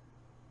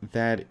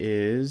that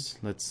is,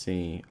 let's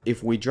see,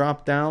 if we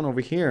drop down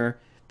over here,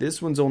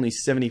 this one's only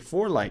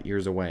 74 light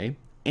years away,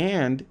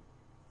 and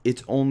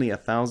it's only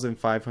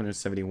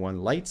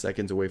 1,571 light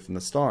seconds away from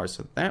the star,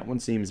 so that one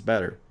seems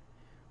better.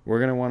 We're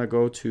going to want to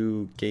go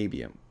to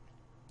Gabia.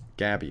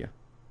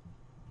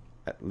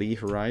 At Lee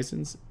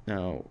Horizons.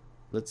 Now,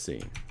 let's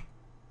see.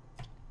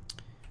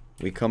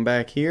 We come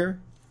back here.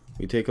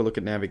 We take a look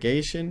at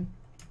navigation.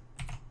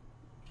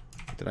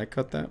 Did I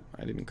cut that?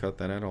 I didn't cut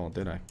that at all,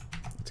 did I?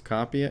 Let's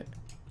copy it.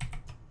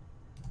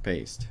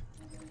 Paste.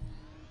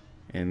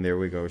 And there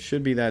we go.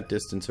 Should be that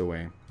distance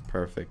away.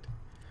 Perfect.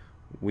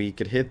 We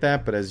could hit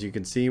that, but as you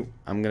can see,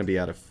 I'm going to be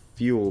out of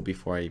fuel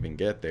before I even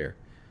get there.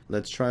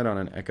 Let's try it on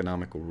an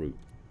economical route.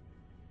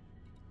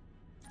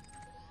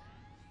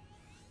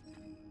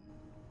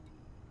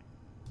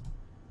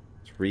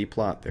 Let's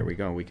replot. There we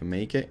go. We can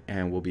make it,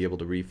 and we'll be able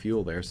to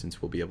refuel there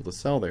since we'll be able to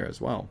sell there as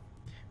well.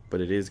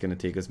 But it is going to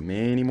take us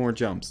many more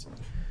jumps.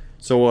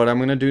 So what I'm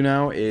going to do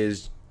now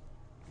is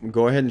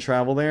go ahead and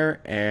travel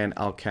there, and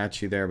I'll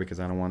catch you there because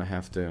I don't want to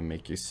have to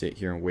make you sit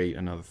here and wait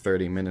another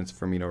 30 minutes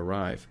for me to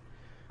arrive.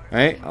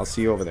 Alright, I'll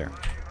see you over there.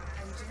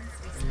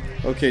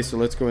 Okay, so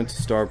let's go into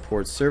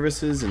Starport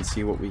Services and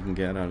see what we can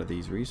get out of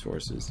these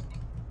resources.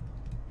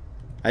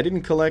 I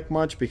didn't collect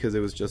much because it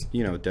was just,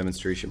 you know,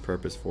 demonstration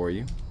purpose for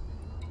you.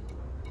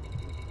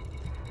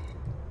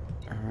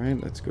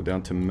 Alright, let's go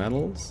down to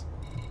metals.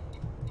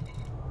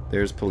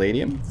 There's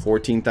palladium,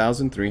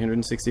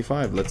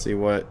 14,365. Let's see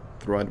what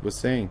Thrud was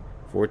saying.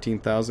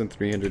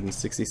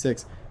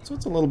 14,366. So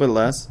it's a little bit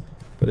less,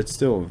 but it's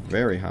still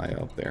very high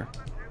up there.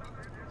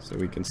 So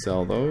we can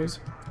sell those.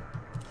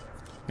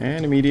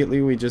 And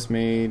immediately we just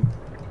made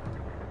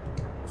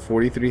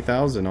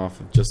 43,000 off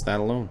of just that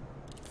alone.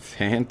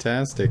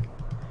 Fantastic.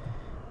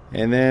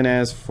 And then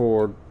as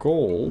for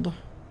gold,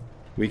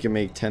 we can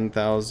make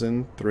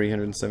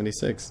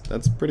 10,376.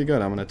 That's pretty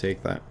good. I'm going to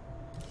take that.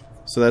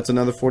 So that's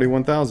another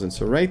 41,000.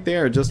 So right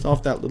there, just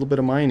off that little bit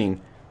of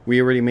mining,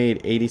 we already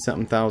made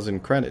 80-something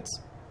thousand credits.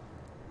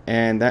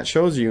 And that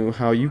shows you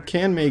how you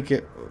can make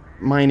it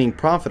mining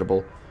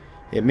profitable.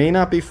 It may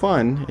not be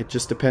fun. It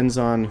just depends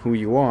on who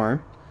you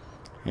are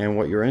and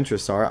what your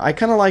interests are. I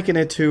kind of liken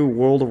it to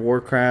World of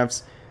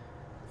Warcraft's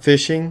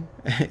fishing.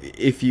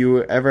 If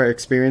you ever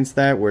experience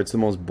that, where it's the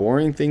most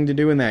boring thing to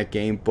do in that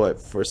game,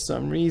 but for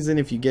some reason,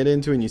 if you get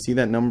into it and you see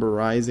that number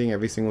rising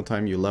every single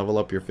time you level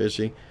up your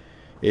fishing,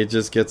 it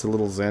just gets a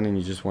little zen and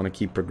you just want to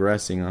keep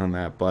progressing on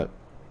that. But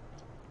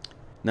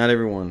not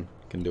everyone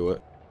can do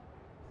it,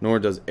 nor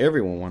does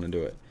everyone want to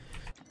do it.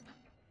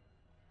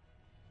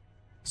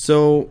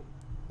 So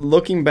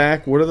looking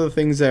back, what are the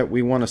things that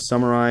we want to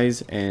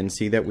summarize and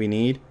see that we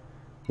need?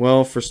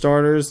 Well, for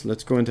starters,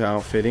 let's go into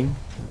outfitting.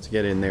 Let's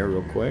get in there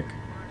real quick.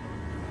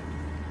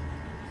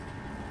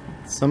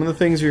 Some of the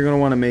things you're going to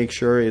want to make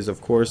sure is,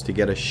 of course, to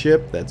get a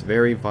ship that's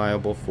very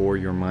viable for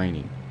your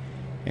mining.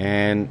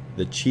 And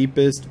the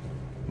cheapest,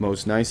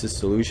 most nicest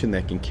solution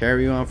that can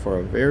carry you on for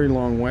a very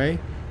long way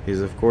is,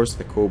 of course,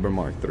 the Cobra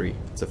Mark III.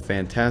 It's a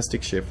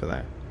fantastic ship for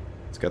that.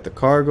 It's got the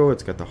cargo,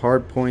 it's got the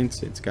hard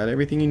points, it's got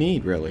everything you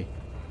need, really.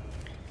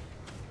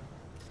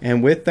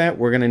 And with that,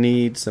 we're going to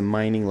need some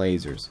mining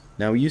lasers.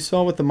 Now, you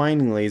saw with the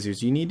mining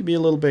lasers, you need to be a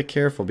little bit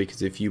careful,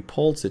 because if you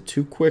pulse it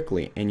too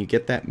quickly and you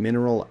get that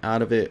mineral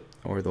out of it,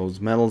 or those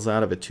metals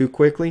out of it too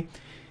quickly,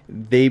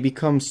 they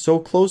become so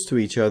close to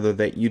each other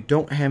that you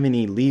don't have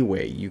any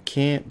leeway. You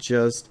can't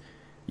just,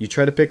 you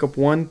try to pick up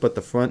one, but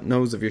the front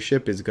nose of your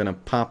ship is going to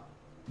pop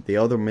the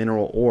other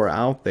mineral ore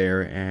out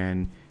there,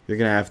 and you're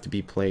going to have to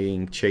be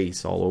playing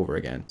chase all over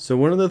again. So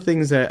one of the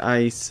things that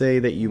I say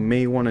that you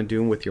may want to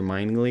do with your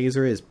mining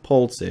laser is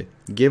pulse it.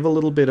 Give a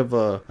little bit of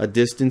a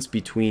distance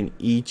between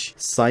each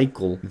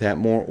cycle that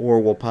more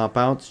ore will pop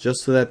out,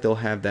 just so that they'll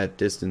have that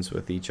distance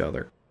with each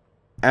other.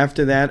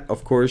 After that,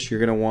 of course, you're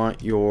going to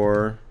want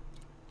your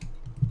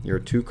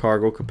 2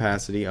 cargo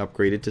capacity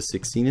upgraded to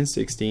 16 and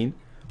 16.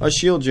 A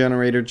shield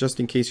generator, just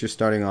in case you're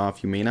starting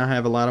off. You may not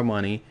have a lot of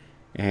money,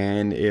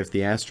 and if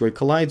the asteroid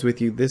collides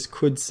with you, this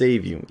could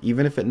save you.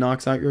 Even if it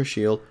knocks out your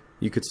shield,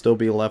 you could still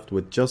be left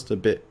with just a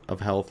bit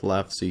of health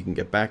left, so you can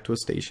get back to a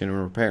station and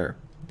repair.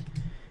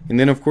 And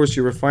then, of course,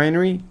 your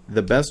refinery,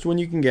 the best one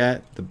you can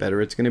get, the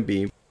better it's going to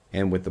be.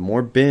 And with the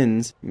more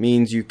bins,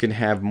 means you can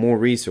have more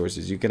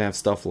resources. You can have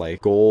stuff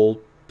like gold,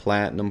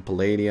 platinum,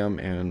 palladium,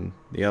 and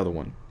the other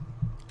one,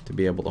 to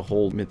be able to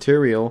hold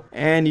material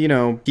and, you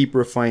know, keep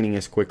refining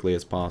as quickly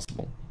as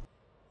possible.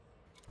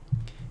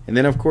 And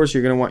then, of course,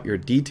 you're going to want your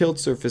detailed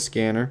surface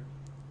scanner,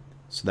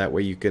 so that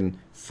way you can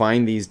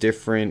find these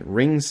different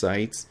ring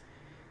sites,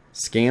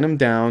 scan them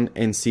down,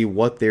 and see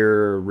what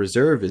their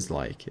reserve is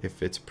like,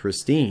 if it's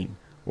pristine,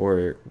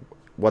 or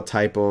what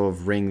type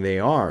of ring they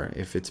are,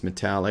 if it's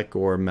metallic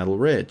or metal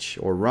rich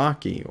or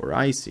rocky or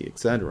icy,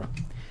 etc.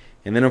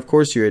 And then of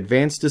course your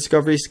advanced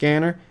discovery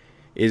scanner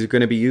is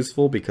going to be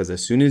useful because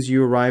as soon as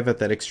you arrive at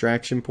that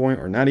extraction point,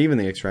 or not even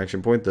the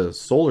extraction point, the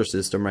solar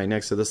system right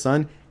next to the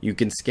sun, you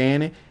can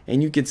scan it,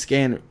 and you can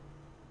scan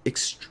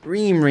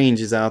extreme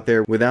ranges out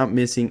there without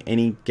missing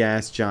any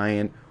gas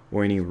giant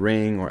or any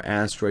ring or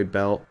asteroid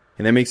belt.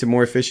 And that makes it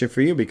more efficient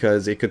for you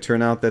because it could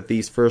turn out that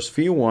these first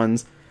few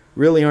ones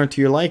really aren't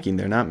to your liking.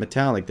 They're not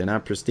metallic, they're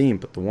not pristine,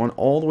 but the one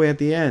all the way at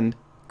the end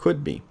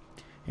could be.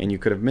 And you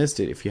could have missed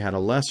it if you had a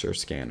lesser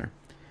scanner.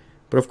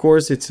 But of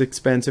course it's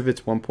expensive,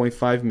 it's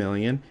 1.5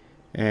 million,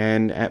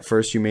 and at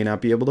first you may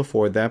not be able to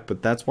afford that,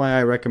 but that's why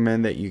I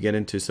recommend that you get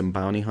into some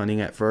bounty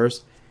hunting at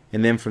first,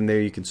 and then from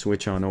there you can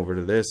switch on over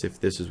to this if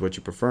this is what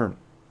you prefer.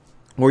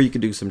 Or you can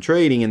do some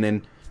trading and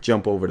then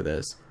jump over to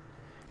this.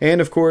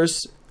 And of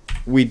course,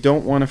 we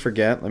don't want to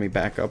forget, let me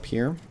back up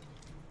here,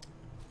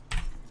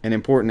 an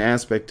important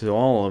aspect to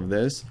all of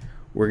this.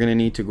 We're going to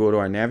need to go to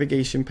our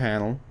navigation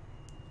panel,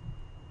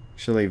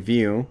 actually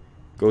view,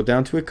 go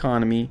down to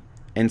economy,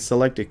 and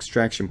select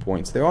extraction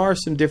points. There are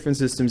some different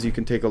systems you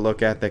can take a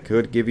look at that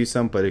could give you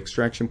some, but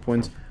extraction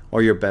points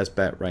are your best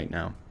bet right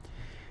now.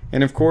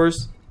 And of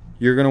course,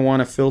 you're going to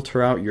want to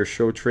filter out your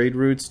show trade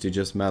routes to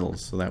just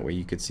metals, so that way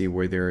you can see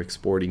where they're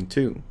exporting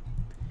to.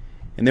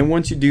 And then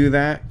once you do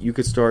that, you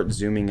could start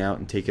zooming out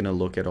and taking a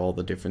look at all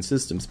the different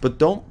systems. But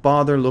don't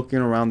bother looking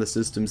around the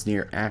systems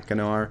near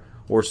Achenar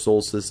or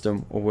Sol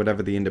system or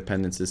whatever the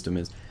independent system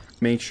is.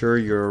 Make sure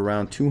you're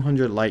around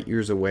 200 light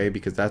years away,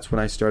 because that's when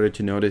I started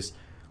to notice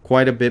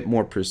quite a bit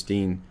more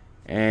pristine.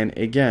 And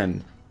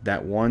again,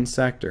 that one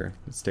sector,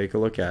 let's take a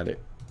look at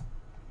it.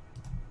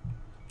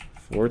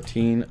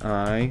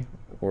 14I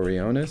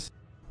Orionis.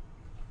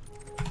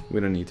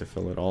 We don't need to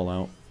fill it all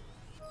out.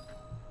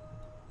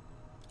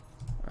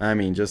 I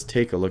mean, just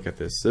take a look at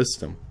this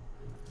system.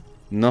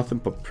 Nothing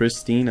but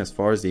pristine as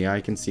far as the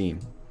eye can see.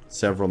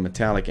 Several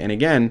metallic. And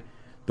again,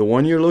 the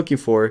one you're looking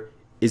for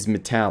is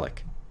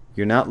metallic.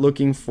 You're not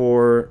looking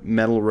for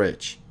metal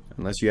rich,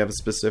 unless you have a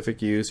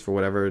specific use for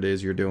whatever it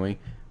is you're doing.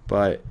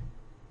 But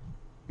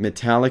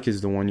metallic is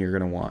the one you're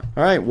going to want.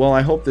 Alright, well,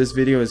 I hope this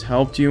video has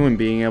helped you in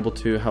being able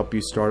to help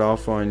you start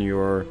off on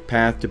your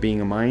path to being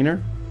a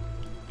miner.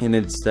 And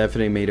it's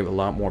definitely made it a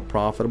lot more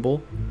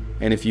profitable.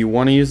 And if you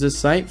want to use this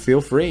site,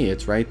 feel free.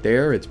 It's right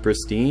there, it's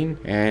pristine,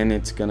 and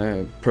it's going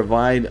to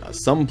provide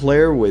some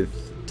player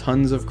with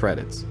tons of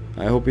credits.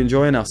 I hope you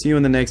enjoy, and I'll see you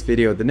in the next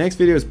video. The next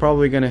video is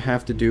probably going to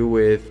have to do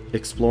with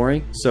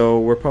exploring, so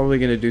we're probably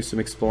going to do some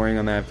exploring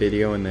on that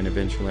video, and then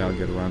eventually I'll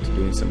get around to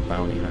doing some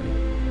bounty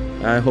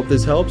hunting. I hope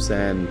this helps,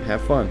 and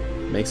have fun.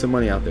 Make some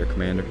money out there,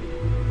 Commander.